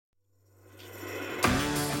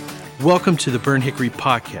Welcome to the Burn Hickory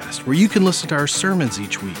Podcast, where you can listen to our sermons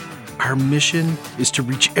each week. Our mission is to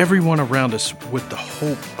reach everyone around us with the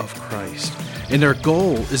hope of Christ. And our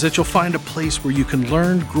goal is that you'll find a place where you can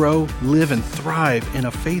learn, grow, live, and thrive in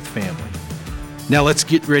a faith family. Now let's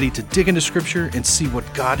get ready to dig into Scripture and see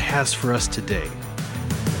what God has for us today.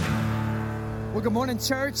 Well, good morning,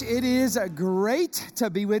 church. It is great to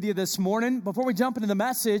be with you this morning. Before we jump into the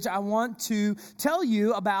message, I want to tell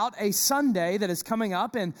you about a Sunday that is coming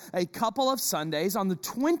up in a couple of Sundays. On the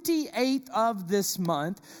 28th of this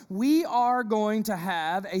month, we are going to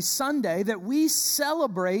have a Sunday that we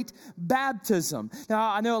celebrate baptism. Now,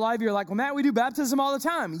 I know a lot of you are like, well, Matt, we do baptism all the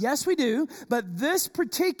time. Yes, we do. But this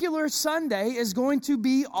particular Sunday is going to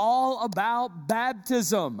be all about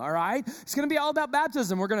baptism, all right? It's going to be all about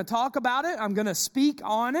baptism. We're going to talk about it. I'm going to speak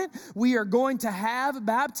on it. We are going to have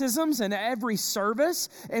baptisms in every service,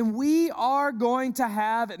 and we are going to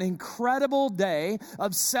have an incredible day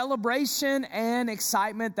of celebration and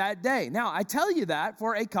excitement that day. Now, I tell you that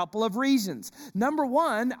for a couple of reasons. Number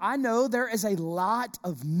one, I know there is a lot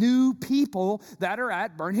of new people that are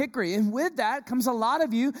at Burn Hickory, and with that comes a lot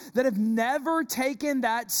of you that have never taken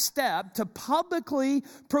that step to publicly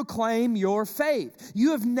proclaim your faith.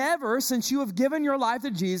 You have never, since you have given your life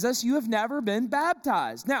to Jesus, you have never been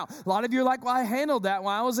baptized. Now, a lot of you are like, well, I handled that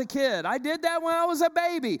when I was a kid. I did that when I was a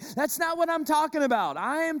baby. That's not what I'm talking about.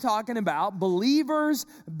 I am talking about believers'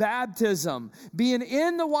 baptism, being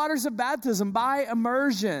in the waters of baptism by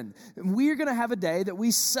immersion. We're going to have a day that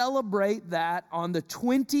we celebrate that on the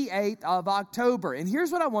 28th of October. And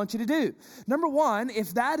here's what I want you to do. Number one,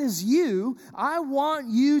 if that is you, I want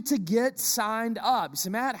you to get signed up. You say,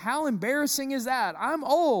 Matt, how embarrassing is that? I'm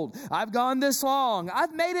old. I've gone this long.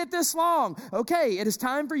 I've made it this long. Okay, it is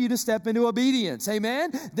time for you to step into obedience.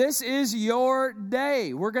 Amen? This is your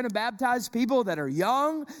day. We're going to baptize people that are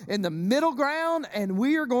young, in the middle ground, and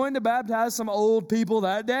we are going to baptize some old people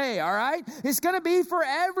that day, all right? It's going to be for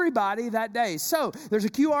everybody that day. So there's a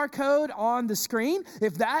QR code on the screen.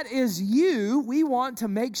 If that is you, we want to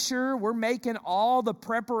make sure we're making all the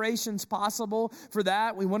preparations possible for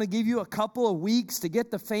that. We want to give you a couple of weeks to get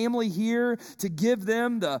the family here, to give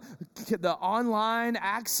them the online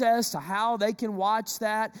access to how they can watch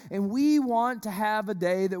that, and we want to have a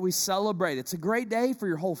day that we celebrate. It's a great day for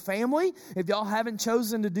your whole family if y'all haven't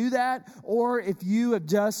chosen to do that, or if you have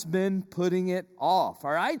just been putting it off,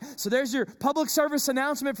 all right? So there's your public service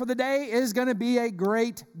announcement for the day. It is going to be a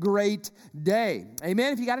great, great day.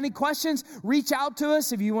 Amen. If you got any questions, reach out to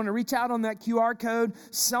us. If you want to reach out on that QR code,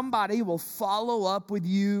 somebody will follow up with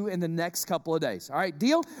you in the next couple of days. All right,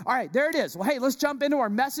 deal? All right, there it is. Well, hey, let's jump into our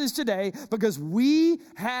message today because we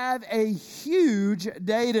have a huge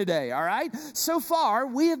day today, all right? So far,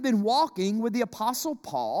 we have been walking with the Apostle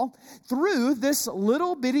Paul through this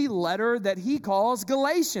little bitty letter that he calls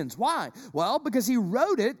Galatians. Why? Well, because he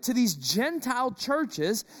wrote it to these Gentile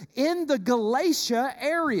churches in the Galatia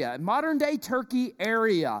area, modern-day Turkey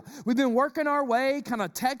area. We've been working our way kind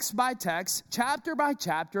of text by text, chapter by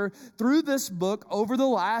chapter, through this book over the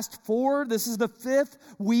last this is the 5th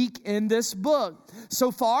week in this book.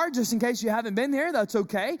 So far, just in case you haven't been here, that's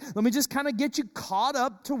okay. Let me just kind of get you caught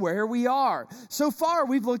up to where we are. So far,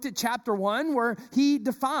 we've looked at chapter 1 where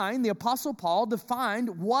the Apostle Paul defined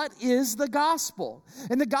what is the gospel.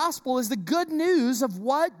 And the gospel is the good news of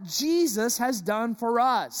what Jesus has done for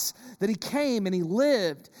us. That he came and he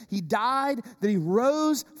lived, he died, that he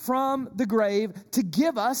rose from the grave to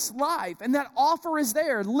give us life. And that offer is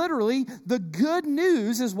there. Literally, the good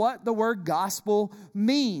news is what the word gospel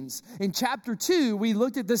means. In chapter 2, we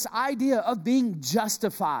looked at this idea of being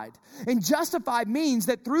justified. And justified means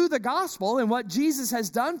that through the gospel and what Jesus has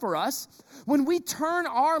done for us, when we turn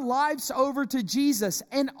our lives over to Jesus,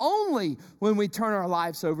 and only when we turn our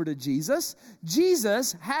lives over to Jesus,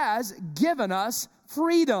 Jesus has given us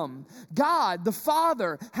freedom. God, the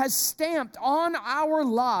Father, has stamped on our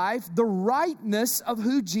life the rightness of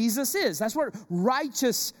who Jesus is. That's what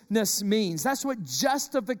righteousness means. That's what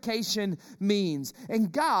justification means. And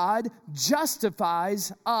God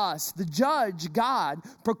justifies us. The judge, God,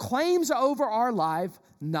 proclaims over our life,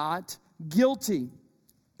 not guilty.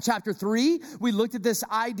 Chapter 3, we looked at this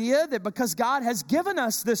idea that because God has given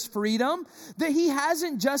us this freedom, that he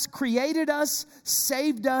hasn't just created us,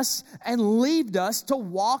 saved us, and left us to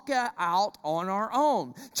walk out on our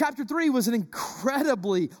own. Chapter 3 was an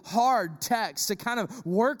incredibly hard text to kind of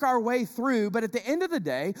work our way through, but at the end of the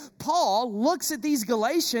day, Paul looks at these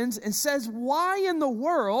Galatians and says, why in the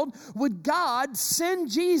world would God send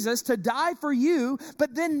Jesus to die for you,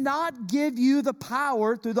 but then not give you the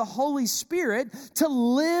power through the Holy Spirit to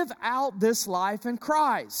live live out this life in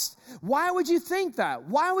Christ. Why would you think that?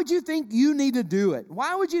 Why would you think you need to do it?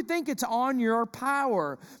 Why would you think it's on your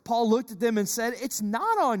power? Paul looked at them and said, it's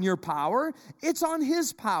not on your power, it's on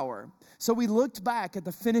His power. So we looked back at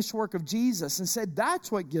the finished work of Jesus and said,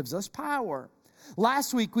 that's what gives us power.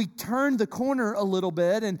 Last week, we turned the corner a little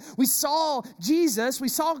bit and we saw Jesus, we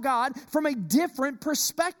saw God from a different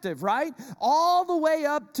perspective, right? All the way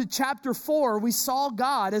up to chapter 4, we saw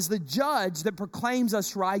God as the judge that proclaims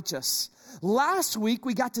us righteous. Last week,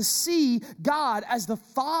 we got to see God as the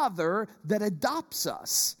Father that adopts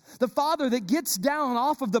us. The Father that gets down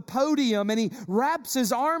off of the podium and He wraps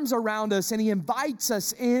His arms around us and He invites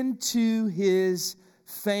us into His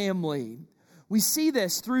family. We see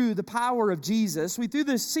this through the power of Jesus. We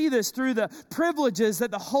see this through the privileges that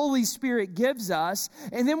the Holy Spirit gives us.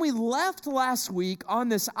 And then we left last week on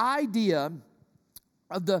this idea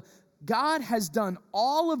of God has done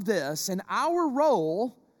all of this, and our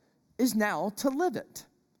role is now to live it.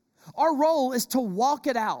 Our role is to walk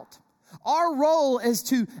it out. Our role is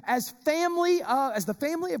to, as the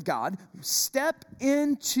family of God, step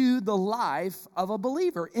into the life of a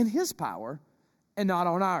believer in His power and not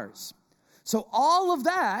on ours. So all of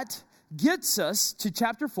that gets us to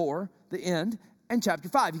chapter 4, the end, and chapter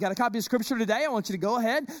 5. You got a copy of Scripture today? I want you to go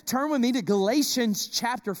ahead, turn with me to Galatians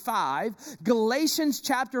chapter 5. Galatians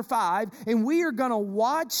chapter 5, and we are going to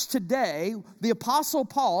watch today the Apostle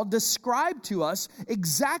Paul describe to us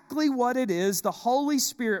exactly what it is the Holy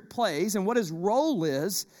Spirit plays and what His role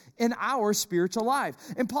is in our spiritual life.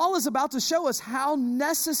 And Paul is about to show us how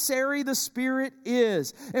necessary the Spirit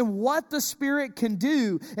is and what the Spirit can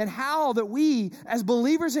do and how that we, as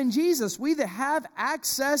believers in Jesus, we that have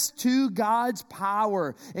access to God's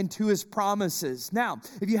power and to His promises. Now,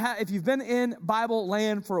 if you've been in Bible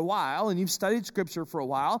land for a while and you've studied Scripture for a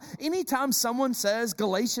while, anytime someone says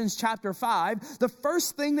Galatians chapter 5, the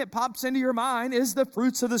first thing that pops into your mind is the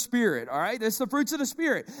fruits of the Spirit, all right? It's the fruits of the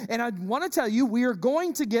Spirit. And I want to tell you, we are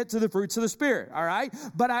going to get to the fruits of the Spirit, all right?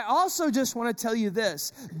 But I also just want to tell you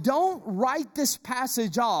this. Don't write this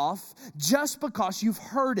passage off just because you've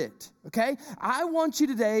heard it, okay? I want you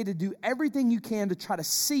today to do everything you can to try to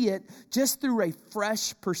see it just through a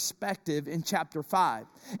fresh perspective in chapter 5.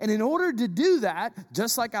 And in order to do that,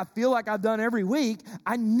 just like I feel like I've done every week,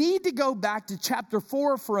 I need to go back to chapter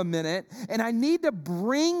 4 for a minute, and I need to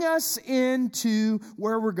bring us into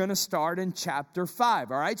where we're going to start in chapter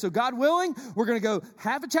 5, all right? So God willing, we're going to go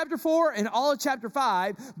half of chapter 4 and all of chapter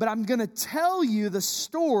 5, but I'm going to tell you the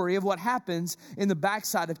story of what happens in the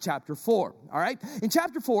backside of chapter 4, all right? In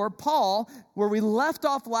chapter 4, Paul, where we left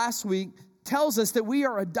off last week, tells us that we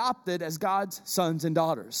are adopted as God's sons and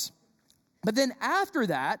daughters. But then after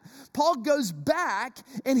that, Paul goes back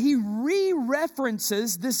and he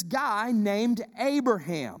re-references this guy named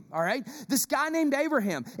Abraham, all right? This guy named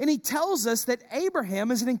Abraham. And he tells us that Abraham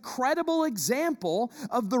is an incredible example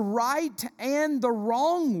of the right and the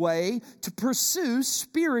wrong way to pursue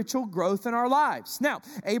spiritual growth in our lives. Now,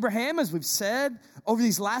 Abraham, as we've said over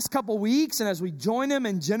these last couple weeks and as we join him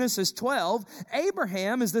in Genesis 12,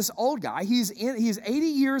 Abraham is this old guy. He's 80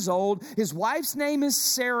 years old. His wife's name is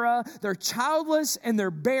Sarah. They're childless and they're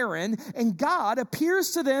barren, and God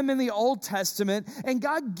appears to them in the Old Testament, and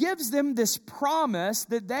God gives them this promise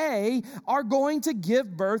that they are going to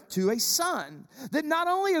give birth to a son. That not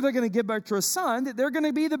only are they going to give birth to a son, that they're going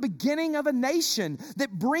to be the beginning of a nation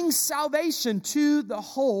that brings salvation to the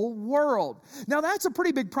whole world. Now, that's a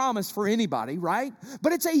pretty big promise for anybody, right?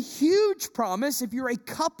 But it's a huge promise if you're a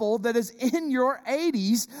couple that is in your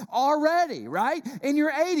 80s already, right? In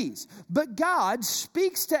your 80s. But God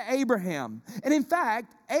speaks to Abraham. And in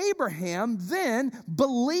fact, Abraham then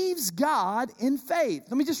believes God in faith.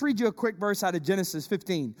 Let me just read you a quick verse out of Genesis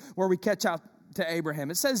 15 where we catch up to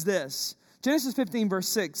Abraham. It says this, Genesis 15 verse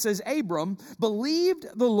 6 says, Abram believed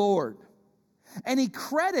the Lord and he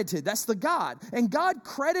credited, that's the God, and God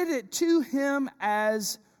credited it to him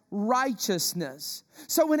as righteousness.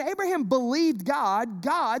 So when Abraham believed God,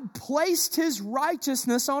 God placed His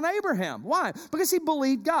righteousness on Abraham. Why? Because he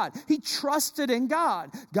believed God. He trusted in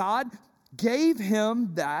God. God gave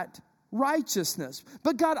him that righteousness.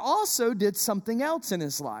 But God also did something else in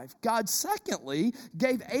his life. God, secondly,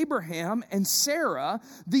 gave Abraham and Sarah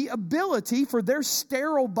the ability for their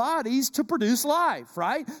sterile bodies to produce life,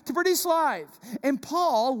 right? To produce life. And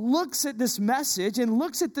Paul looks at this message and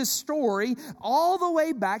looks at this story all the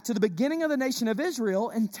way back to the beginning of the nation of Israel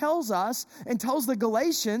and tells us and tells the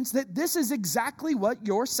Galatians that this is exactly what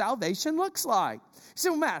your salvation looks like.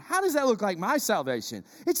 So, Matt, how does that look like my salvation?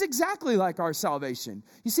 It's exactly like our salvation.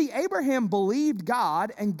 You see, Abraham believed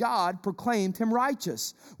God, and God proclaimed him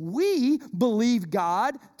righteous. We believe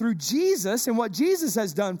God through Jesus and what Jesus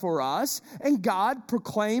has done for us, and God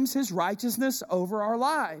proclaims his righteousness over our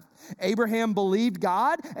life. Abraham believed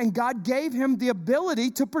God, and God gave him the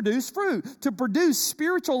ability to produce fruit, to produce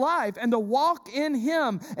spiritual life, and to walk in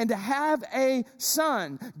him, and to have a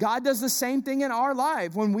son. God does the same thing in our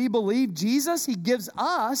life. When we believe Jesus, he gives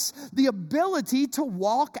us the ability to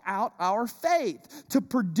walk out our faith, to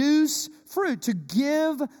produce fruit, to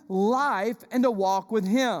give life, and to walk with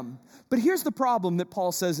him. But here's the problem that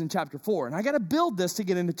Paul says in chapter 4, and I got to build this to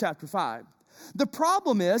get into chapter 5. The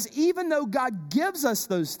problem is, even though God gives us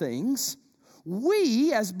those things,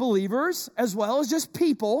 we as believers, as well as just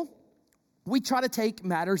people, we try to take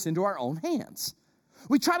matters into our own hands.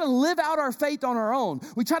 We try to live out our faith on our own.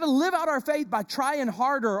 We try to live out our faith by trying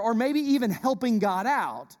harder or maybe even helping God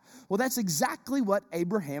out. Well, that's exactly what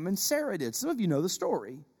Abraham and Sarah did. Some of you know the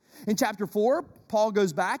story. In chapter 4, Paul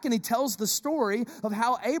goes back and he tells the story of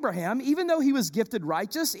how Abraham, even though he was gifted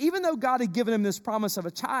righteous, even though God had given him this promise of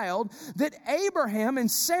a child, that Abraham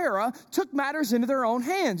and Sarah took matters into their own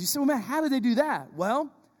hands. You say, well, man, how did they do that?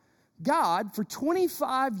 Well, God, for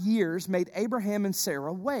 25 years, made Abraham and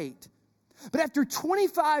Sarah wait. But after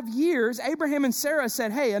 25 years, Abraham and Sarah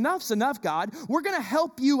said, hey, enough's enough, God. We're going to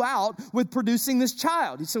help you out with producing this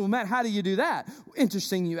child. You say, well, Matt, how do you do that?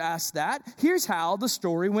 Interesting you asked that. Here's how the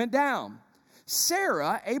story went down.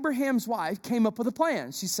 Sarah, Abraham's wife, came up with a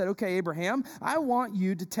plan. She said, okay, Abraham, I want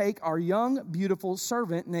you to take our young, beautiful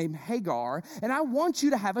servant named Hagar, and I want you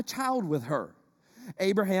to have a child with her.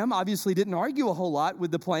 Abraham obviously didn't argue a whole lot with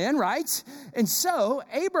the plan, right? And so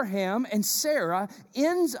Abraham and Sarah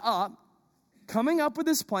ends up coming up with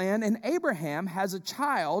this plan, and Abraham has a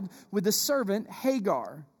child with the servant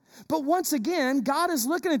Hagar. But once again, God is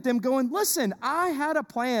looking at them going, listen, I had a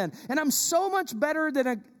plan, and I'm so much better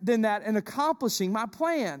than that in accomplishing my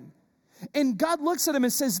plan. And God looks at him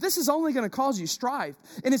and says, this is only going to cause you strife,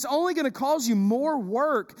 and it's only going to cause you more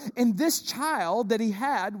work. And this child that he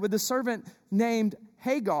had with the servant named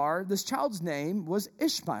Hagar, this child's name was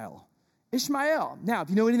Ishmael. Ishmael. Now, if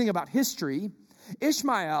you know anything about history,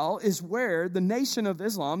 Ishmael is where the nation of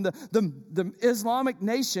Islam, the Islamic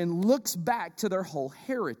nation, looks back to their whole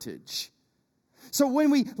heritage. So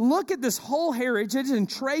when we look at this whole heritage and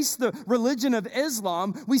trace the religion of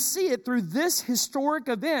Islam, we see it through this historic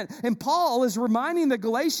event. And Paul is reminding the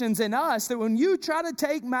Galatians and us that when you try to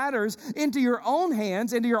take matters into your own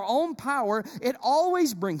hands, into your own power, it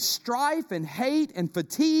always brings strife and hate and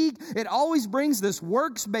fatigue. It always brings this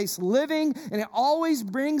works-based living, and it always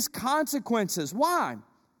brings consequences. Why?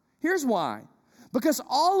 Here's why. Because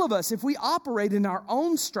all of us, if we operate in our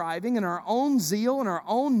own striving and our own zeal and our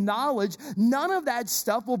own knowledge, none of that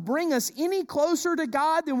stuff will bring us any closer to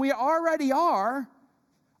God than we already are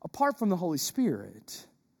apart from the Holy Spirit.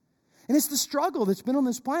 And it's the struggle that's been on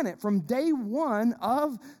this planet from day one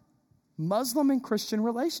of Muslim and Christian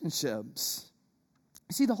relationships.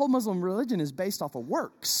 You see, the whole Muslim religion is based off of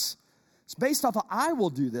works. It's based off of, I will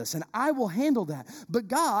do this and I will handle that. But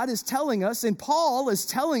God is telling us, and Paul is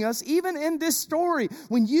telling us, even in this story,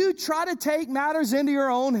 when you try to take matters into your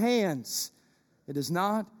own hands, it does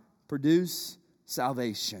not produce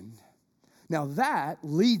salvation. Now that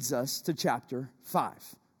leads us to chapter 5.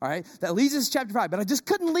 All right, that leads us to chapter 5. But I just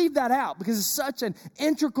couldn't leave that out because it's such an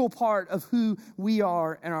integral part of who we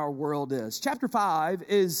are and our world is. Chapter 5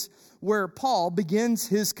 is where Paul begins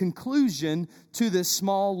his conclusion to this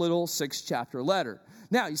small little 6-chapter letter.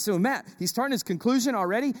 Now, you say, Matt, he's starting his conclusion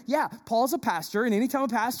already? Yeah, Paul's a pastor, and anytime a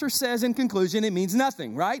pastor says in conclusion, it means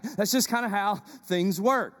nothing, right? That's just kind of how things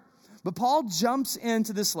work. But Paul jumps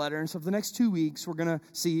into this letter, and so for the next 2 weeks, we're going to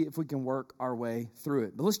see if we can work our way through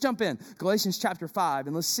it. But let's jump in, Galatians chapter 5,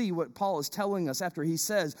 and let's see what Paul is telling us after he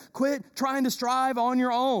says, quit trying to strive on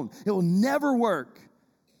your own. It will never work.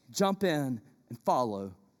 Jump in and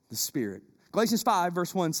follow the Spirit. Galatians 5,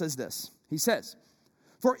 verse 1 says this. He says,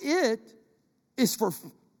 for it is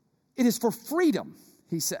for freedom,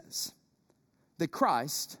 he says, that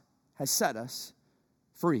Christ has set us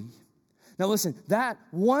free. Now listen, that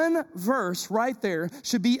one verse right there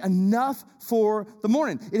should be enough for the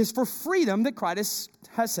morning. It is for freedom that Christ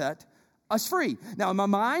has set us free. Now in my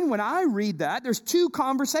mind, when I read that, there's two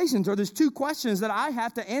conversations or there's two questions that I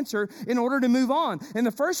have to answer in order to move on. And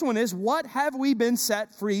the first one is, what have we been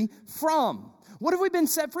set free from? What have we been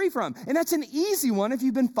set free from? And that's an easy one if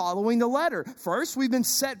you've been following the letter. First, we've been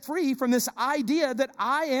set free from this idea that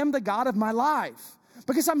I am the God of my life.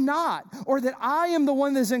 Because I'm not, or that I am the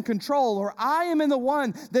one that's in control, or I am the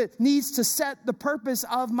one that needs to set the purpose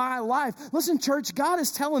of my life. Listen, church, God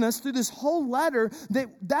is telling us through this whole letter that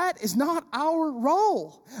that is not our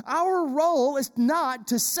role. Our role is not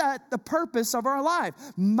to set the purpose of our life.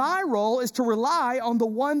 My role is to rely on the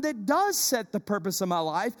one that does set the purpose of my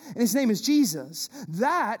life, and his name is Jesus.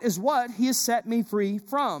 That is what he has set me free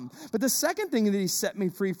from. But the second thing that he set me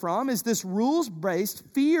free from is this rules-based,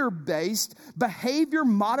 fear-based behavior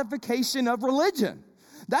modification of religion.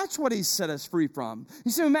 That's what he's set us free from.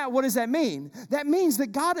 You say, Matt, what does that mean? That means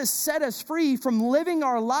that God has set us free from living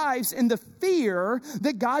our lives in the fear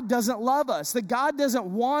that God doesn't love us, that God doesn't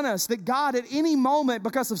want us, that God at any moment,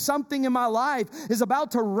 because of something in my life, is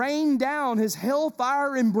about to rain down his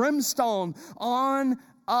hellfire and brimstone on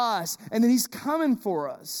us, and then he's coming for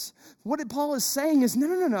us. What Paul is saying is,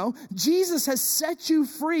 no. Jesus has set you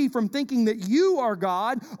free from thinking that you are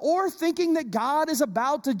God or thinking that God is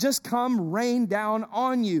about to just come rain down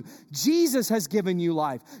on you. Jesus has given you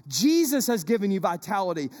life. Jesus has given you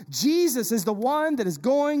vitality. Jesus is the one that is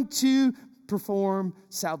going to perform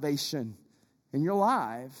salvation in your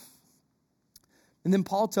life. And then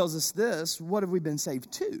Paul tells us this: what have we been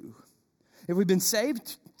saved to? If we've been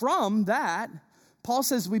saved from that, Paul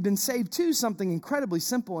says we've been saved to something incredibly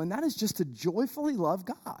simple, and that is just to joyfully love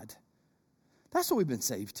God. That's what we've been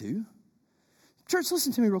saved to. Church,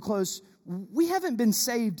 listen to me real close. We haven't been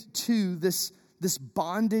saved to this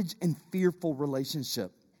bondage and fearful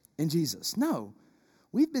relationship in Jesus. No.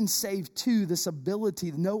 We've been saved to this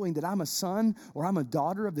ability, knowing that I'm a son or I'm a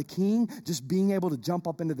daughter of the King, just being able to jump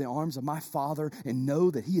up into the arms of my Father and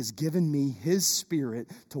know that he has given me his Spirit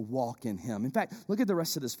to walk in him. In fact, look at the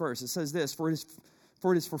rest of this verse. It says this: for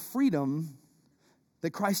it is for freedom that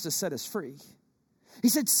Christ has set us free. He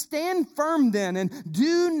said, stand firm then, and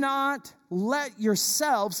do not let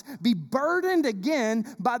yourselves be burdened again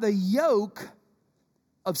by the yoke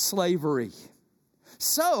of slavery.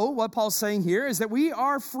 So, what Paul's saying here is that we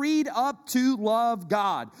are freed up to love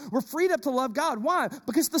God. We're freed up to love God. Why?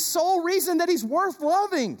 Because the sole reason that he's worth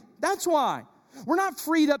loving. That's why. We're not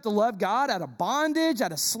freed up to love God out of bondage,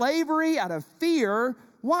 out of slavery, out of fear.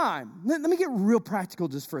 Why? Let me get real practical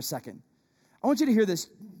just for a second. I want you to hear this.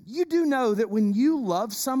 You do know that when you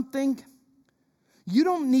love something, you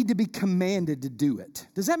don't need to be commanded to do it.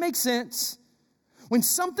 Does that make sense? When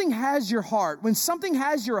something has your heart, when something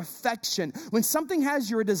has your affection, when something has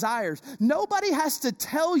your desires, nobody has to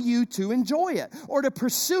tell you to enjoy it or to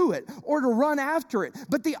pursue it or to run after it.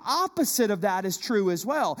 But the opposite of that is true as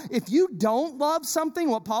well. If you don't love something,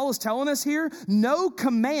 what Paul is telling us here, no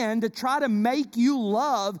command to try to make you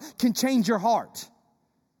love can change your heart.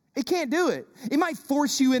 It can't do it. It might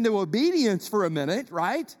force you into obedience for a minute,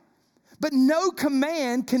 right? But no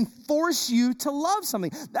command can force you to love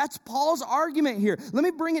something. That's Paul's argument here. Let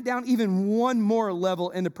me bring it down even one more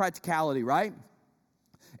level into practicality, right?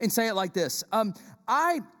 And say it like this.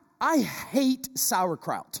 I hate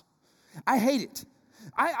sauerkraut. I hate it.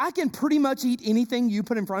 I can pretty much eat anything you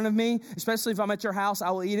put in front of me, especially if I'm at your house,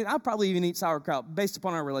 I will eat it. I'll probably even eat sauerkraut based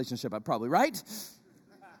upon our relationship, right?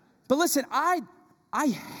 But listen, I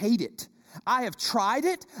hate it. I have tried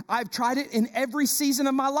it. I've tried it in every season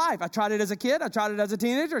of my life. I tried it as a kid. I tried it as a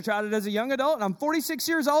teenager. I tried it as a young adult. And I'm 46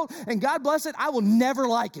 years old. And God bless it, I will never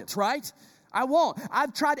like it, right? I won't.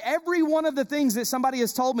 I've tried every one of the things that somebody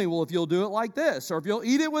has told me, well, if you'll do it like this, or if you'll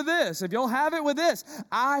eat it with this, if you'll have it with this,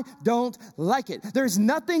 I don't like it. There's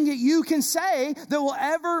nothing that you can say that will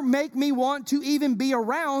ever make me want to even be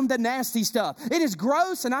around the nasty stuff. It is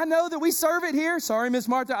gross, and I know that we serve it here. Sorry, Miss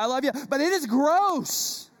Martha, I love you, but it is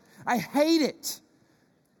gross. I hate it.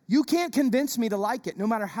 You can't convince me to like it, no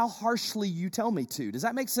matter how harshly you tell me to. Does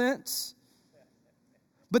that make sense?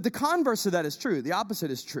 But the converse of that is true. The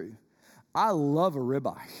opposite is true. I love a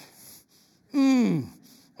ribeye.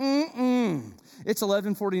 It's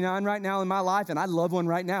 11:49 right now in my life, and I love one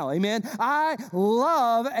right now. Amen. I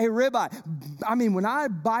love a ribeye. I mean, when I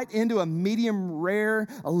bite into a medium rare,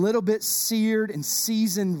 a little bit seared and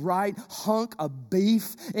seasoned right hunk of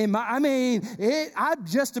beef, I'd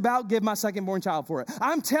just about give my second-born child for it.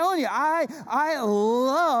 I'm telling you, I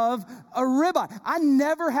love a ribeye. I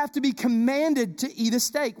never have to be commanded to eat a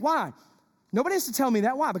steak. Why? Nobody has to tell me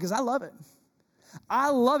that. Why? Because I love it. I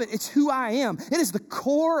love it. It's who I am. It is the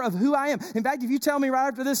core of who I am. In fact, if you tell me right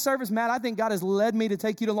after this service, Matt, I think God has led me to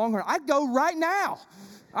take you to Longhorn, I'd go right now.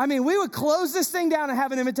 I mean, we would close this thing down and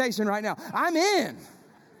have an invitation right now. I'm in.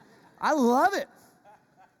 I love it.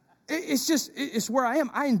 It's where I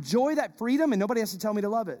am. I enjoy that freedom, and nobody has to tell me to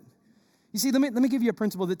love it. You see, let me give you a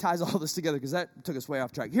principle that ties all this together, because that took us way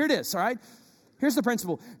off track. Here it is, all right? Here's the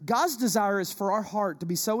principle. God's desire is for our heart to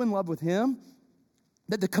be so in love with him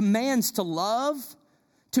that the commands to love,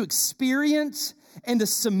 to experience, and to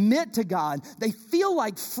submit to God, they feel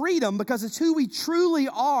like freedom because it's who we truly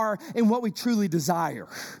are and what we truly desire.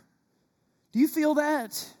 Do you feel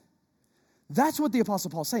that? That's what the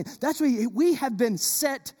Apostle Paul's saying. That's what we have been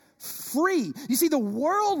set free. You see, the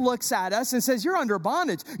world looks at us and says, you're under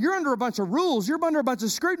bondage. You're under a bunch of rules. You're under a bunch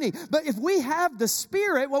of scrutiny. But if we have the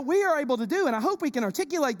Spirit, what we are able to do, and I hope we can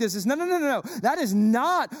articulate this, is no. That is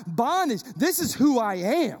not bondage. This is who I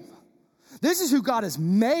am. This is who God has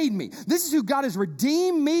made me. This is who God has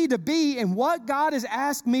redeemed me to be and what God has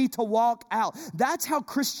asked me to walk out. That's how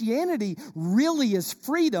Christianity really is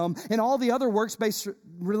freedom, and all the other works-based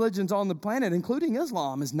religions on the planet, including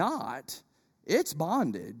Islam, is not. It's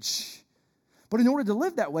bondage. But in order to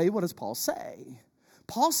live that way, what does Paul say?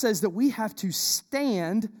 Paul says that we have to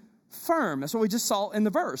stand firm. That's what we just saw in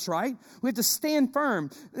the verse, right? We have to stand firm.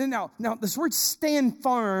 Now this word stand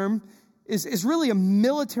firm is really a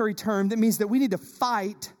military term that means that we need to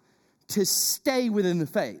fight to stay within the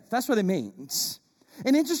faith. That's what it means.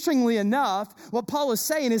 And interestingly enough, what Paul is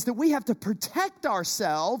saying is that we have to protect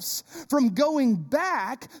ourselves from going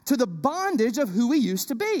back to the bondage of who we used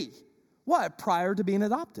to be. What? Prior to being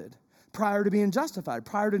adopted, prior to being justified,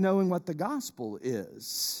 prior to knowing what the gospel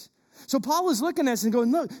is. So Paul is looking at us and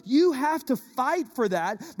going, look, you have to fight for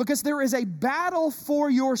that because there is a battle for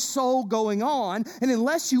your soul going on. And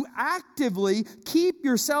unless you actively keep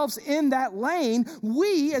yourselves in that lane,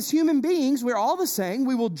 we as human beings, we're all the same.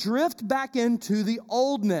 We will drift back into the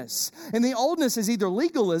oldness. And the oldness is either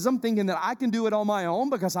legalism, thinking that I can do it on my own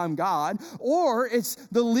because I'm God, or it's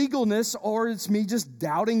the legalness, or it's me just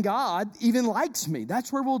doubting God even likes me.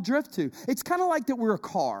 That's where we'll drift to. It's kind of like that we're a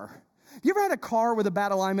car. You ever had a car with a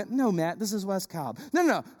bad alignment? No, Matt, this is West Cobb.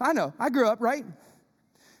 No, I know. I grew up, right?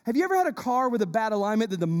 Have you ever had a car with a bad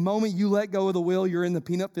alignment that the moment you let go of the wheel, you're in the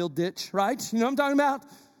peanut field ditch, right? You know what I'm talking about?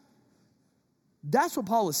 That's what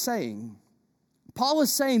Paul is saying. Paul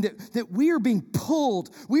is saying that we are being pulled.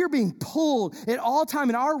 We are being pulled at all time.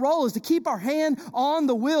 And our role is to keep our hand on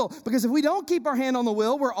the wheel. Because if we don't keep our hand on the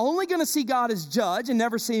wheel, we're only going to see God as judge and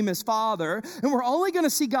never see him as father. And we're only going to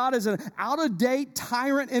see God as an out-of-date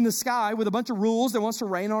tyrant in the sky with a bunch of rules that wants to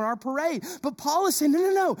rain on our parade. But Paul is saying,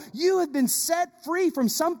 no. You have been set free from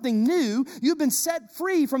something new. You've been set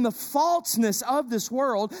free from the falseness of this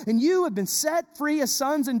world. And you have been set free as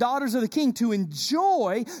sons and daughters of the King to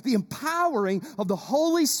enjoy the empowering of the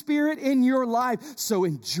Holy Spirit in your life, so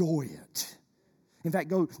enjoy it. In fact,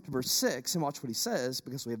 go to verse 6 and watch what he says,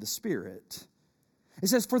 because we have the Spirit. It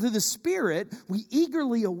says, for through the Spirit we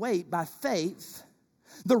eagerly await by faith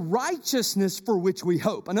the righteousness for which we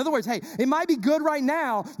hope. In other words, hey, it might be good right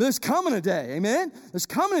now, but there's coming a day, amen? There's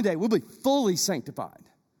coming a day we'll be fully sanctified.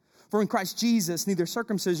 For in Christ Jesus, neither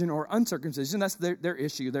circumcision or uncircumcision, that's their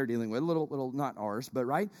issue they're dealing with, a little not ours, but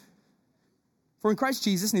right? For in Christ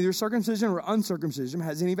Jesus, neither circumcision or uncircumcision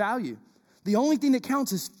has any value. The only thing that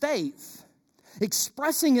counts is faith,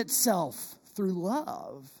 expressing itself through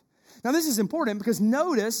love. Now, this is important because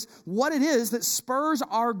notice what it is that spurs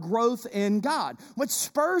our growth in God. What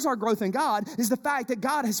spurs our growth in God is the fact that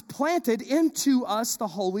God has planted into us the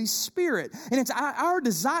Holy Spirit. And it's our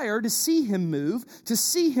desire to see him move, to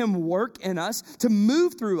see him work in us, to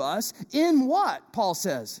move through us in what, Paul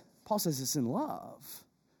says? Paul says it's in love.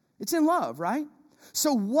 It's in love, right?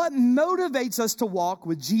 So what motivates us to walk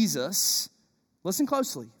with Jesus, listen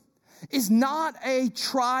closely, is not a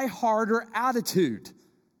try harder attitude.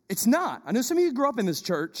 It's not. I know some of you grew up in this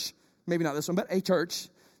church, maybe not this one, but a church,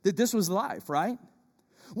 that this was life, right?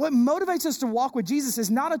 What motivates us to walk with Jesus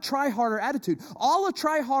is not a try harder attitude. All a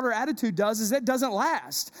try harder attitude does is it doesn't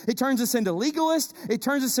last. It turns us into legalists. It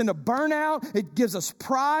turns us into burnout. It gives us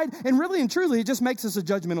pride. And really and truly, it just makes us a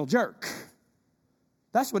judgmental jerk.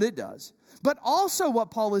 That's what it does. But also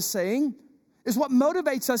what Paul is saying is what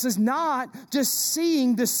motivates us is not just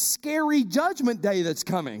seeing the scary judgment day that's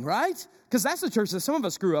coming, right? Because that's the church that some of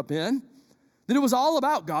us grew up in. That it was all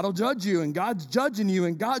about God will judge you and God's judging you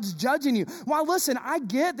and God's judging you. Well, listen, I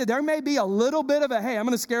get that there may be a little bit of a, hey, I'm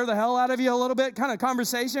going to scare the hell out of you a little bit kind of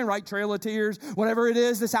conversation, right? Trail of tears, whatever it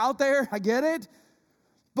is that's out there. I get it.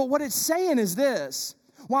 But what it's saying is this.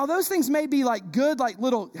 While those things may be like good, like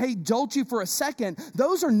little, hey, jolt you for a second,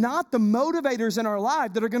 those are not the motivators in our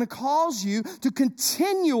life that are going to cause you to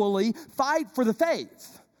continually fight for the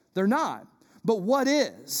faith. They're not. But what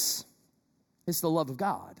is? It's the love of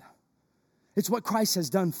God. It's what Christ has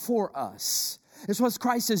done for us. It's what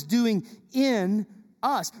Christ is doing in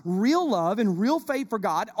us. Real love and real faith for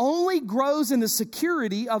God only grows in the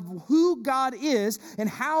security of who God is and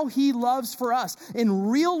how he loves for us.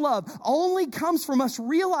 And real love only comes from us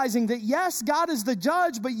realizing that yes, God is the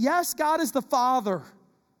judge, but yes, God is the Father.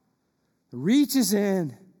 reaches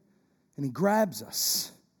in and he grabs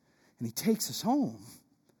us and he takes us home.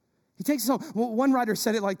 He takes us home. Well, one writer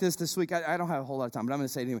said it like this week. I don't have a whole lot of time, but I'm going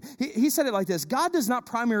to say it anyway. He said it like this. God does not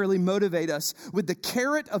primarily motivate us with the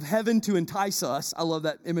carrot of heaven to entice us. I love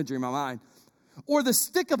that imagery in my mind. Or the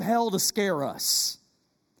stick of hell to scare us.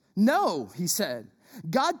 No, he said.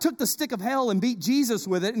 God took the stick of hell and beat Jesus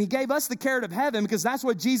with it, and he gave us the carrot of heaven because that's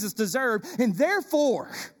what Jesus deserved. And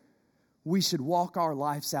therefore, we should walk our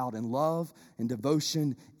lives out in love and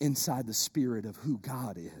devotion inside the spirit of who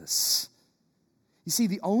God is. You see,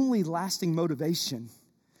 the only lasting motivation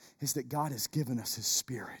is that God has given us his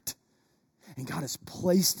spirit. And God has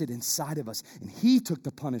placed it inside of us. And he took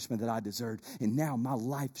the punishment that I deserved. And now my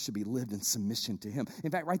life should be lived in submission to him.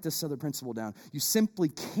 In fact, write this other principle down. You simply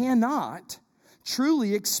cannot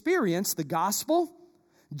truly experience the gospel,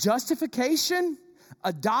 justification,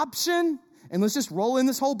 adoption, and let's just roll in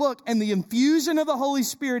this whole book, and the infusion of the Holy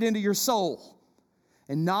Spirit into your soul,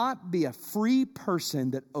 and not be a free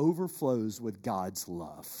person that overflows with God's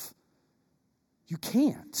love. You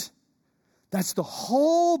can't. That's the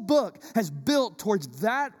whole book has built towards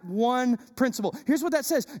that one principle. Here's what that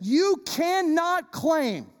says. You cannot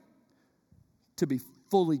claim to be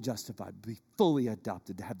fully justified, be fully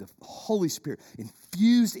adopted, to have the Holy Spirit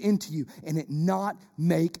infused into you and it not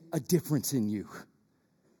make a difference in you.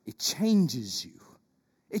 It changes you.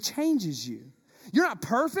 It changes you. You're not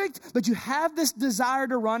perfect, but you have this desire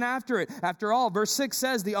to run after it. After all, verse 6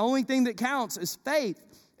 says the only thing that counts is faith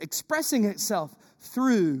expressing itself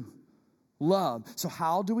through love. So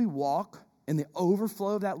how do we walk in the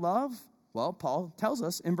overflow of that love? Well, Paul tells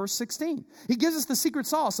us in verse 16. He gives us the secret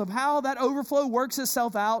sauce of how that overflow works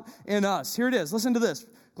itself out in us. Here it is. Listen to this.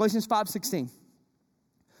 Galatians 5:16.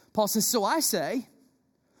 Paul says, so I say,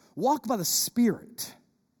 walk by the Spirit.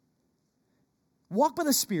 Walk by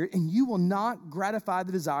the Spirit, and you will not gratify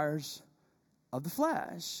the desires of the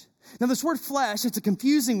flesh. Now, this word flesh, it's a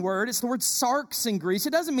confusing word. It's the word sarx in Greece.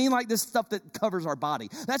 It doesn't mean like this stuff that covers our body.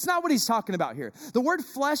 That's not what he's talking about here. The word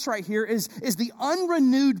flesh right here is the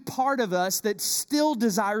unrenewed part of us that still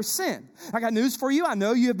desires sin. I got news for you. I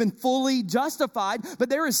know you have been fully justified, but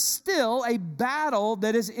there is still a battle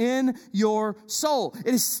that is in your soul.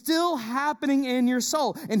 It is still happening in your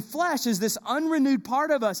soul. And flesh is this unrenewed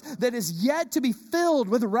part of us that is yet to be filled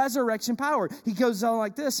with resurrection power. He goes on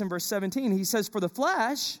like this in verse 17. He says, for the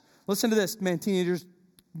flesh... Listen to this, man, teenagers.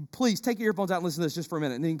 Please take your earphones out and listen to this just for a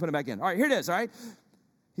minute, and then you can put them back in. All right, here it is, all right?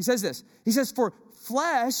 He says this. He says, for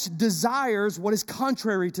flesh desires what is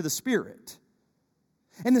contrary to the Spirit.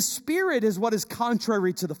 And the Spirit is what is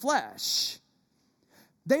contrary to the flesh.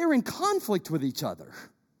 They are in conflict with each other,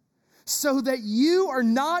 so that you are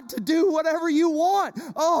not to do whatever you want.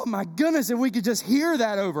 Oh, my goodness, if we could just hear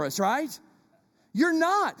that over us, right? You're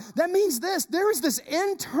not. That means this. There is this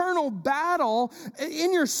internal battle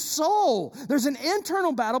in your soul. There's an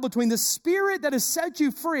internal battle between the Spirit that has set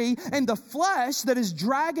you free and the flesh that is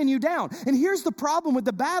dragging you down. And here's the problem with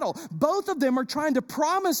the battle. Both of them are trying to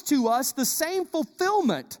promise to us the same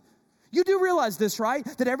fulfillment. You do realize this, right?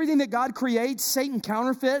 That everything that God creates, Satan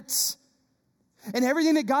counterfeits. And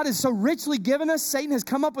everything that God has so richly given us, Satan has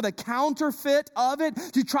come up with a counterfeit of it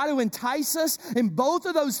to try to entice us. And both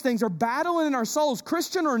of those things are battling in our souls,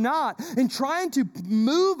 Christian or not, and trying to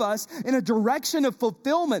move us in a direction of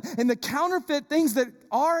fulfillment. And the counterfeit things that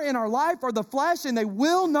are in our life are the flesh, and they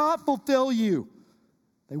will not fulfill you.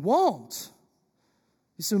 They won't.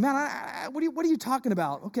 You say, man, what are you talking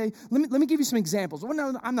about? Okay, let me give you some examples. Well,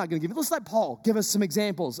 no, I'm not going to give you. Let's let Paul give us some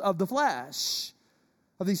examples of the flesh,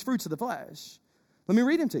 of these fruits of the flesh. Let me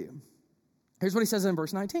read them to you. Here's what he says in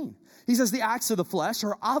verse 19. He says the acts of the flesh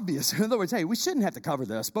are obvious. In other words, hey, we shouldn't have to cover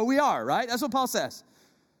this, but we are, right? That's what Paul says.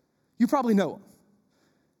 You probably know them.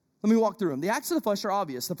 Let me walk through them. The acts of the flesh are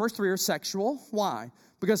obvious. The first three are sexual. Why?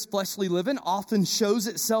 Because fleshly living often shows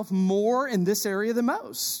itself more in this area than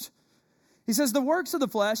most. He says the works of the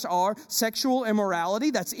flesh are sexual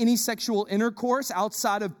immorality. That's any sexual intercourse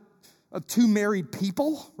outside of two married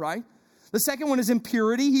people, right? The second one is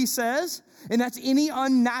impurity, he says, and that's any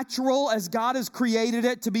unnatural as God has created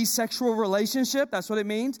it to be sexual relationship. That's what it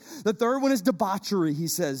means. The third one is debauchery, he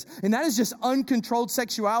says, and that is just uncontrolled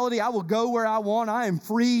sexuality. I will go where I want. I am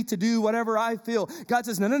free to do whatever I feel. God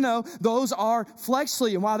says, no. Those are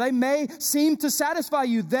fleshly, and while they may seem to satisfy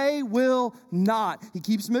you, they will not. He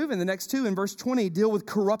keeps moving. The next two in verse 20 deal with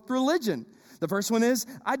corrupt religion. The first one is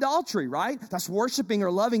idolatry, right? That's worshiping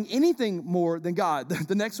or loving anything more than God.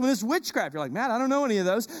 The next one is witchcraft. You're like, man, I don't know any of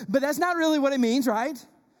those. But that's not really what it means, right?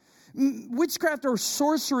 Witchcraft or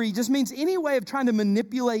sorcery just means any way of trying to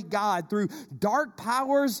manipulate God through dark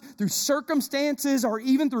powers, through circumstances, or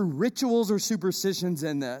even through rituals or superstitions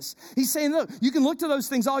in this. He's saying, look, you can look to those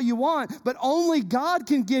things all you want, but only God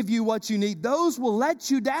can give you what you need. Those will let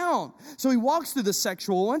you down. So he walks through the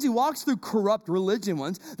sexual ones. He walks through corrupt religion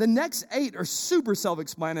ones. The next 8 are super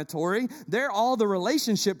self-explanatory. They're all the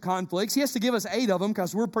relationship conflicts. He has to give us 8 of them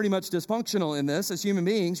because we're pretty much dysfunctional in this as human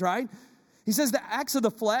beings, right? He says the acts of the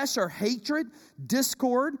flesh are hatred,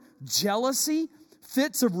 discord, jealousy,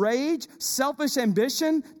 fits of rage, selfish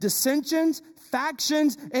ambition, dissensions,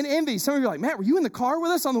 factions, and envy. Some of you are like, Matt, were you in the car with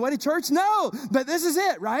us on the way to church? No, but this is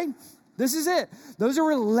it, right? This is it. Those are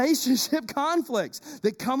relationship conflicts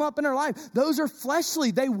that come up in our life. Those are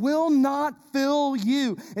fleshly. They will not fill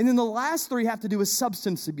you. And then the last 3 have to do with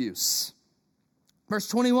substance abuse. Verse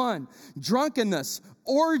 21, drunkenness,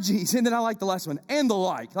 orgies, and then I like the last one, and the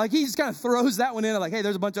like. Like he just kind of throws that one in, like, hey,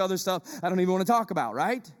 there's a bunch of other stuff I don't even want to talk about,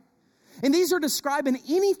 right? And these are describing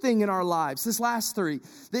anything in our lives, this last 3,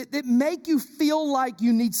 that make you feel like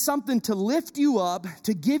you need something to lift you up,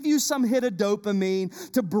 to give you some hit of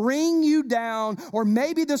dopamine, to bring you down, or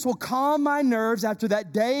maybe this will calm my nerves after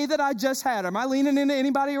that day that I just had. Am I leaning into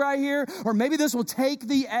anybody right here? Or maybe this will take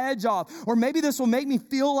the edge off, or maybe this will make me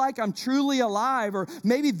feel like I'm truly alive, or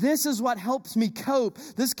maybe this is what helps me cope.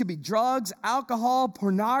 This could be drugs, alcohol,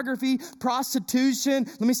 pornography, prostitution.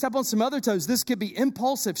 Let me step on some other toes. This could be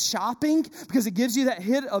impulsive shopping, because it gives you that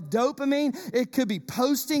hit of dopamine. It could be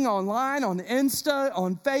posting online, on Insta,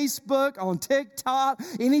 on Facebook, on TikTok,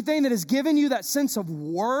 anything that has given you that sense of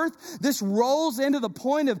worth. This rolls into the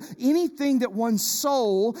point of anything that one's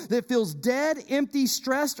soul that feels dead, empty,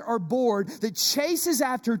 stressed, or bored, that chases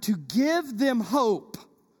after to give them hope.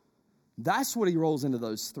 That's what he rolls into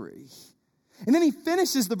those 3. And then he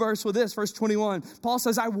finishes the verse with this, verse 21. Paul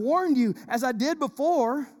says, I warned you, as I did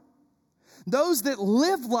before, those that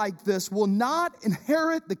live like this will not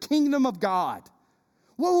inherit the kingdom of God.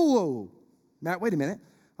 Whoa. Matt, wait a minute.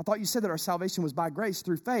 I thought you said that our salvation was by grace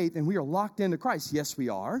through faith and we are locked into Christ. Yes, we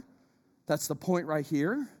are. That's the point right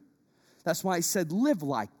here. That's why he said live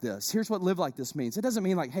like this. Here's what live like this means. It doesn't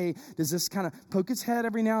mean like, hey, does this kind of poke its head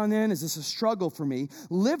every now and then? Is this a struggle for me?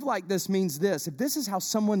 Live like this means this. If this is how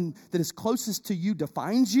someone that is closest to you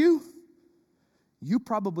defines you, you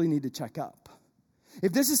probably need to check up.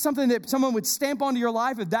 If this is something that someone would stamp onto your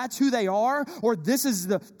life, if that's who they are, or this is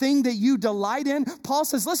the thing that you delight in, Paul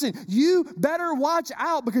says, listen, you better watch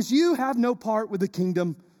out because you have no part with the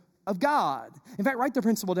kingdom of God. In fact, write the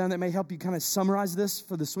principle down that may help you kind of summarize this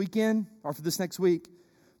for this weekend or for this next week.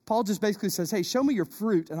 Paul just basically says, hey, show me your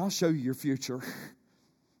fruit and I'll show you your future.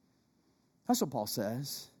 That's what Paul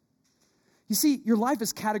says. You see, your life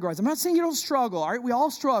is categorized. I'm not saying you don't struggle, all right? We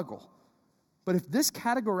all struggle. But if this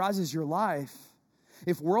categorizes your life,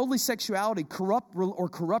 if worldly sexuality, corrupt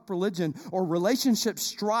religion, or relationship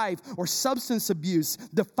strife, or substance abuse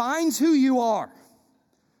defines who you are,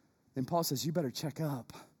 then Paul says you better check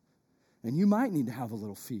up. And you might need to have a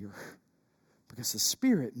little fear because the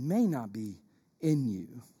Spirit may not be in you.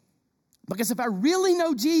 Because if I really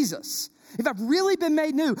know Jesus, if I've really been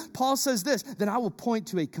made new, Paul says this, then I will point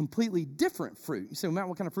to a completely different fruit. You say, well, Matt,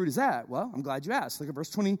 what kind of fruit is that? Well, I'm glad you asked. Look at verse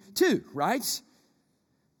 22, right?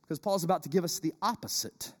 Because Paul's about to give us the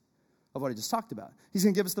opposite of what he just talked about. He's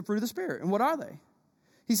going to give us the fruit of the Spirit. And what are they?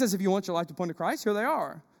 He says, if you want your life to point to Christ, here they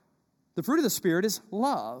are. The fruit of the Spirit is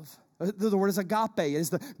love. The word is agape. It is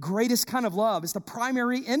the greatest kind of love. It's the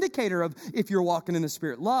primary indicator of if you're walking in the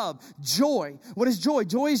Spirit. Love, joy. What is joy?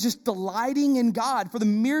 Joy is just delighting in God for the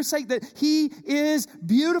mere sake that He is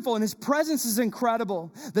beautiful and His presence is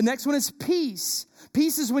incredible. The next one is peace.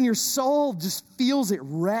 Peace is when your soul just feels at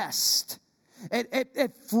rest.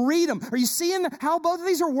 At freedom. Are you seeing how both of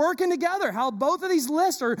these are working together? How both of these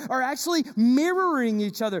lists are actually mirroring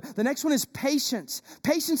each other? The next one is patience.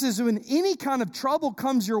 Patience is when any kind of trouble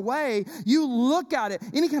comes your way, you look at it.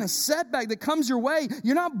 Any kind of setback that comes your way,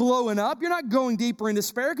 you're not blowing up. You're not going deeper in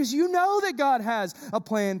despair because you know that God has a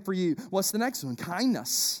plan for you. What's the next one?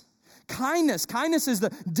 Kindness. Kindness is the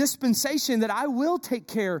dispensation that I will take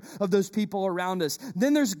care of those people around us.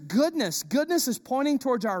 Then there's goodness. Goodness is pointing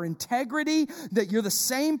towards our integrity, that you're the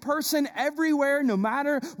same person everywhere, no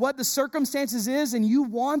matter what the circumstances is, and you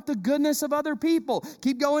want the goodness of other people.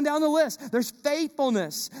 Keep going down the list. There's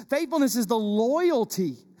faithfulness. Faithfulness is the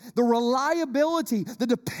loyalty, the reliability, the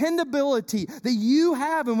dependability that you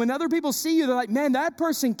have. And when other people see you, they're like, man, that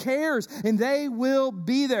person cares, and they will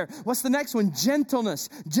be there. What's the next one? Gentleness.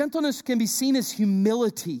 Gentleness can be seen as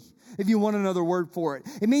humility. if you want another word for it.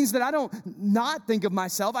 It means that I don't not think of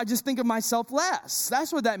myself. I just think of myself less.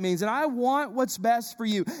 That's what that means. And I want what's best for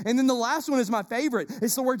you. And then the last one is my favorite.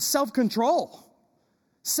 It's the word self-control.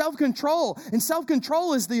 Self-control. And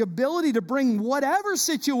self-control is the ability to bring whatever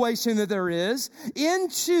situation that there is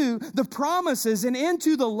into the promises and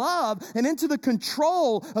into the love and into the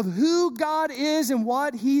control of who God is and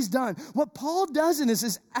what He's done. What Paul does in this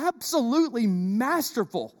is absolutely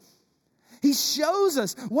masterful. He shows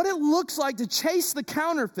us what it looks like to chase the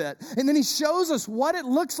counterfeit, and then he shows us what it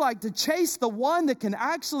looks like to chase the one that can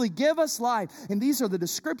actually give us life. And these are the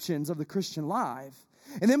descriptions of the Christian life.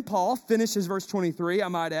 And then Paul finishes verse 23, I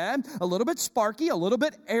might add, a little bit sparky, a little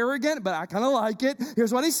bit arrogant, but I kind of like it.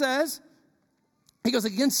 Here's what he says. He goes,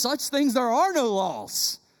 against such things there are no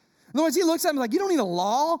laws. In other words, he looks at him like, you don't need a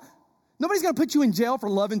law. Nobody's going to put you in jail for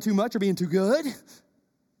loving too much or being too good.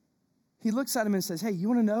 He looks at him and says, hey, you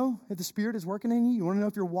want to know if the Spirit is working in you? You want to know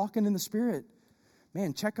if you're walking in the Spirit?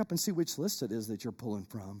 Man, check up and see which list it is that you're pulling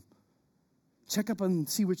from. Check up and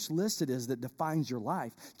see which list it is that defines your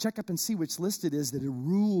life. Check up and see which list it is that it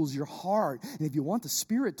rules your heart. And if you want the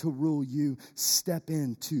Spirit to rule you, step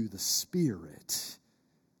into the Spirit.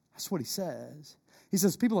 That's what he says. He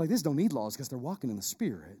says people like this don't need laws because they're walking in the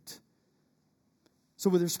Spirit. So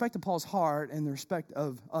with respect to Paul's heart and the respect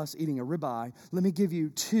of us eating a ribeye, let me give you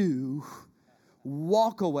two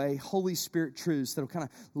walk-away Holy Spirit truths that will kind of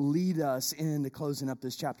lead us into closing up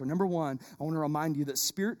this chapter. Number one, I want to remind you that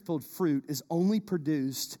Spirit-filled fruit is only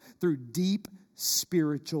produced through deep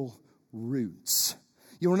spiritual roots.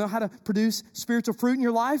 You want to know how to produce spiritual fruit in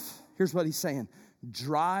your life? Here's what he's saying.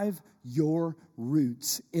 Drive your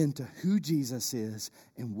roots into who Jesus is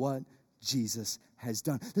and what Jesus has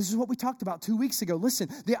done. This is what we talked about 2 weeks ago. Listen,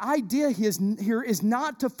 the idea here is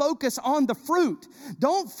not to focus on the fruit.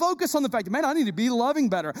 Don't focus on the fact that, man, I need to be loving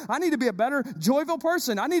better. I need to be a better, joyful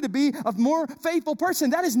person. I need to be a more faithful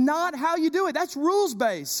person. That is not how you do it. That's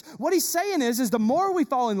rules-based. What he's saying is the more we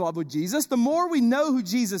fall in love with Jesus, the more we know who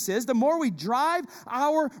Jesus is, the more we drive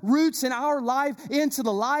our roots in our life into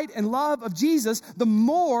the light and love of Jesus, the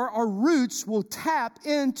more our roots will tap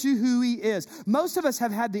into who He is. Most of us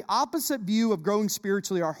have had the opposite view of growing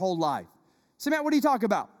spiritually our whole life. So, Matt, what do you talk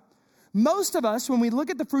about? Most of us, when we look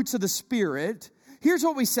at the fruits of the Spirit, here's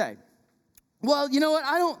what we say. Well, you know what?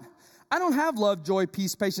 I don't have love, joy,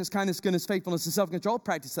 peace, patience, kindness, goodness, faithfulness, and self-control.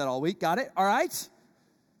 Practice that all week. Got it? All right?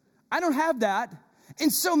 I don't have that.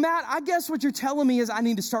 And so, Matt, I guess what you're telling me is I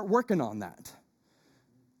need to start working on that.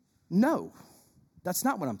 No, that's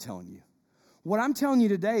not what I'm telling you. What I'm telling you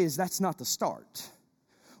today is that's not the start.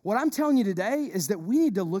 What I'm telling you today is that we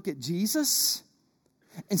need to look at Jesus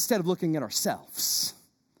instead of looking at ourselves.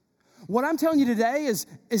 What I'm telling you today is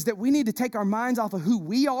that we need to take our minds off of who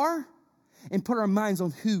we are and put our minds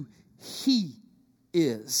on who He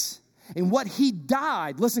is and what He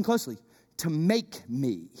died, listen closely, to make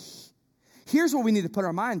me. Here's what we need to put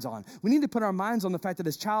our minds on. We need to put our minds on the fact that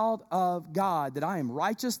as child of God, that I am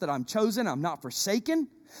righteous, that I'm chosen, I'm not forsaken,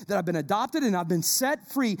 that I've been adopted and I've been set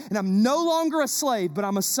free, and I'm no longer a slave, but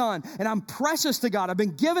I'm a son, and I'm precious to God. I've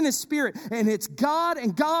been given His Spirit, and it's God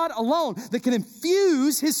and God alone that can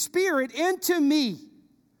infuse His Spirit into me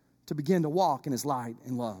to begin to walk in His light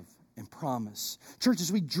and love and promise. Church,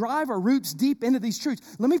 as we drive our roots deep into these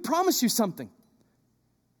truths, let me promise you something.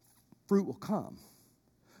 Fruit will come.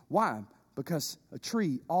 Why? Because a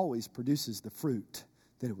tree always produces the fruit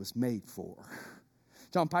that it was made for.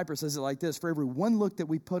 John Piper says it like this: for every one look that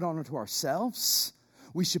we put onto ourselves,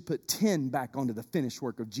 we should put 10 back onto the finished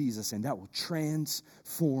work of Jesus, and that will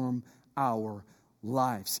transform our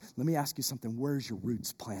lives. Let me ask you something. Where's your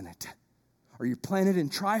roots planted? Are you planted in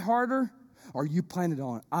try harder? Or are you planted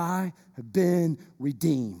on I have been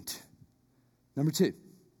redeemed? Number two,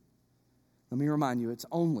 let me remind you, it's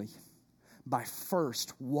only by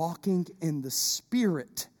first walking in the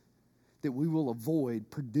Spirit that we will avoid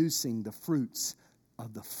producing the fruits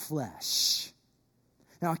of the flesh.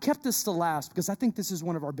 Now, I kept this to last because I think this is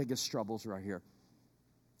one of our biggest struggles right here.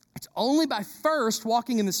 It's only by first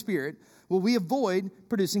walking in the Spirit will we avoid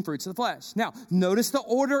producing fruits of the flesh. Now, notice the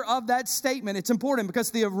order of that statement. It's important because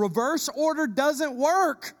the reverse order doesn't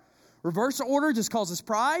work. Reverse order just causes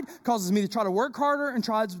pride, causes me to try to work harder, and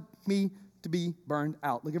tries me to be burned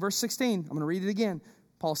out. Look at verse 16. I'm going to read it again.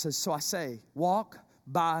 Paul says, so I say, walk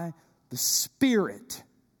by the Spirit.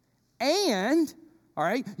 And, all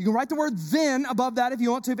right, you can write the word then above that if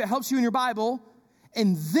you want to, if it helps you in your Bible.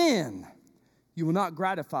 And then you will not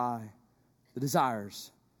gratify the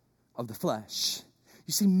desires of the flesh. You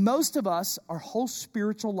You see, most of us, our whole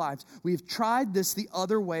spiritual lives, we have tried this the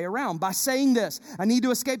other way around by saying this: I need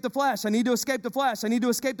to escape the flesh, I need to escape the flesh, I need to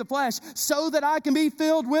escape the flesh so that I can be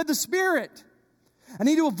filled with the Spirit. I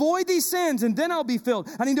need to avoid these sins and then I'll be filled.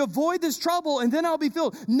 I need to avoid this trouble and then I'll be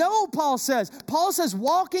filled. No, Paul says. Paul says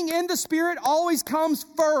walking in the Spirit always comes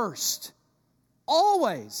first.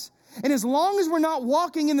 Always. And as long as we're not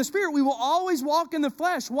walking in the Spirit, we will always walk in the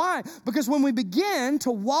flesh. Why? Because when we begin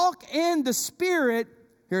to walk in the Spirit,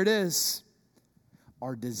 here it is,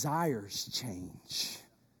 our desires change.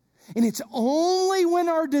 And it's only when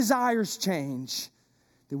our desires change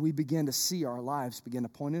that we begin to see our lives begin to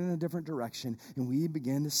point in a different direction, and we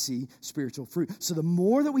begin to see spiritual fruit. So the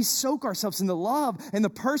more that we soak ourselves in the love and the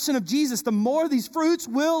person of Jesus, the more these fruits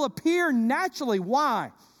will appear naturally.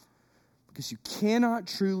 Why? Because you cannot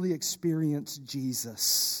truly experience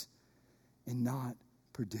Jesus and not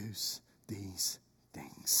produce these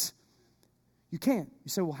things. You can't. You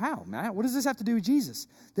say, well, how, Matt? What does this have to do with Jesus?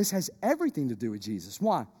 This has everything to do with Jesus.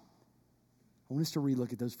 Why? I want us to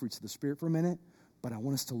relook at those fruits of the Spirit for a minute, but I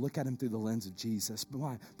want us to look at them through the lens of Jesus. But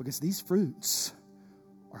why? Because these fruits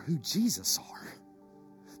are who Jesus are.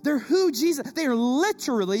 They're who Jesus, they are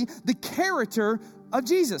literally the character of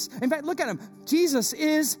Jesus. In fact, look at him. Jesus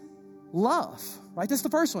is love, right? That's the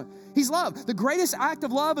first one. He's love. The greatest act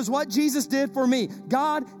of love is what Jesus did for me.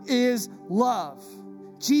 God is love.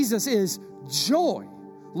 Jesus is joy.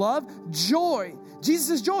 Love, joy. Jesus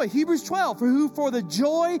is joy. Hebrews 12, for who for the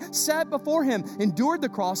joy set before him endured the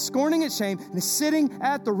cross, scorning its shame, and is sitting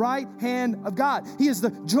at the right hand of God. He is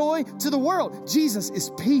the joy to the world. Jesus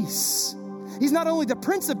is peace. He's not only the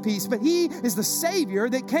Prince of Peace, but he is the Savior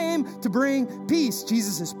that came to bring peace.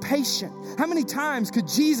 Jesus is patient. How many times could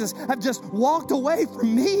Jesus have just walked away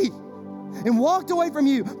from me and walked away from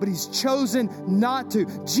you? But he's chosen not to.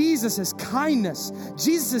 Jesus is kindness.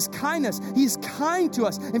 Jesus is kindness. He is kind to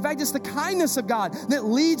us. In fact, it's the kindness of God that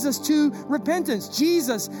leads us to repentance.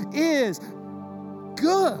 Jesus is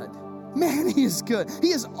good. Man, he is good. He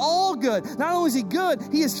is all good. Not only is he good,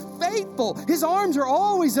 he is faithful. His arms are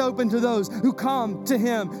always open to those who come to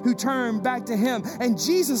him, who turn back to him. And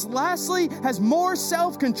Jesus, lastly, has more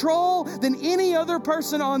self-control than any other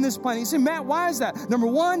person on this planet. You say, Matt, why is that? Number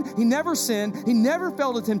one, he never sinned. He never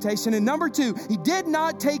fell to temptation. And number two, he did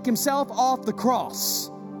not take himself off the cross.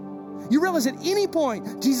 You realize at any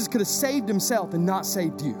point, Jesus could have saved himself and not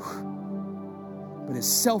saved you. But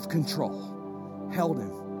his self-control held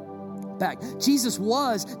him back. Jesus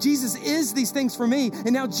is these things for me.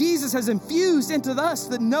 And now Jesus has infused into us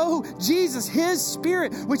that know Jesus, his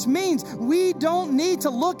Spirit, which means we don't need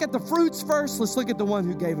to look at the fruits first. Let's look at the one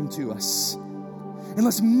who gave them to us. And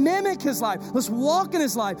let's mimic his life. Let's walk in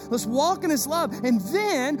his life. Let's walk in his love. And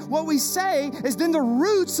then what we say is then the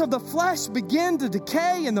roots of the flesh begin to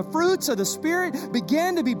decay and the fruits of the Spirit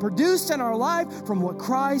begin to be produced in our life from what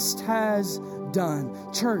Christ has done.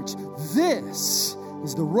 Church, this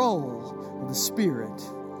is the role of the Spirit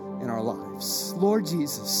in our lives. Lord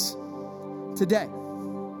Jesus, today,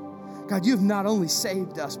 God, you have not only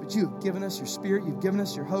saved us, but you have given us your Spirit, you've given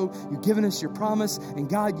us your hope, you've given us your promise, and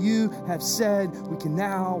God, you have said we can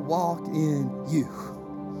now walk in you.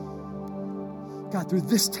 God, through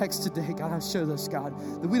this text today, God, I've showed us, God,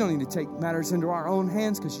 that we don't need to take matters into our own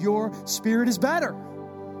hands because your Spirit is better.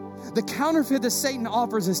 The counterfeit that Satan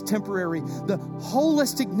offers is temporary. The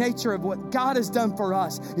holistic nature of what God has done for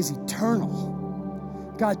us is eternal.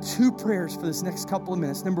 God, 2 prayers for this next couple of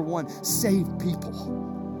minutes. Number 1, save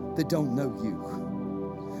people that don't know you.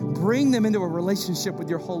 Bring them into a relationship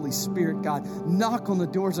with your Holy Spirit, God. Knock on the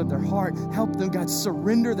doors of their heart. Help them, God,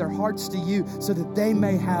 surrender their hearts to you so that they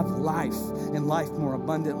may have life and life more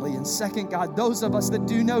abundantly. And second, God, those of us that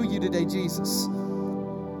do know you today, Jesus,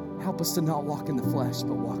 help us to not walk in the flesh,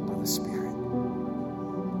 but walk by the Spirit.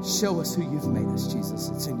 Show us who you've made us, Jesus.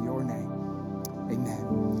 It's in your name.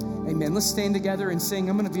 Amen. Amen. Let's stand together and sing.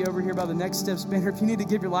 I'm going to be over here by the Next Steps banner. If you need to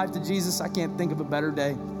give your life to Jesus, I can't think of a better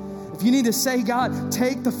day. If you need to say, God,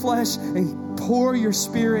 take the flesh and pour your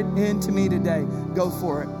Spirit into me today, go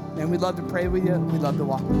for it. And we'd love to pray with you. We'd love to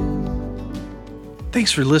walk with you.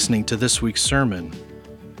 Thanks for listening to this week's sermon.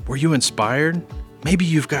 Were you inspired? Maybe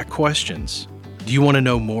you've got questions. Do you want to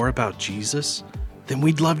know more about Jesus? Then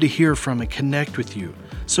we'd love to hear from and connect with you.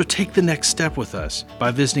 So take the next step with us by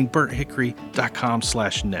visiting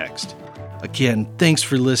burnthickory.com/next. Again, thanks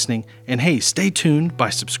for listening. And hey, stay tuned by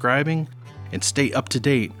subscribing and stay up to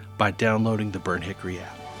date by downloading the Burnt Hickory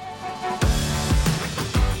app.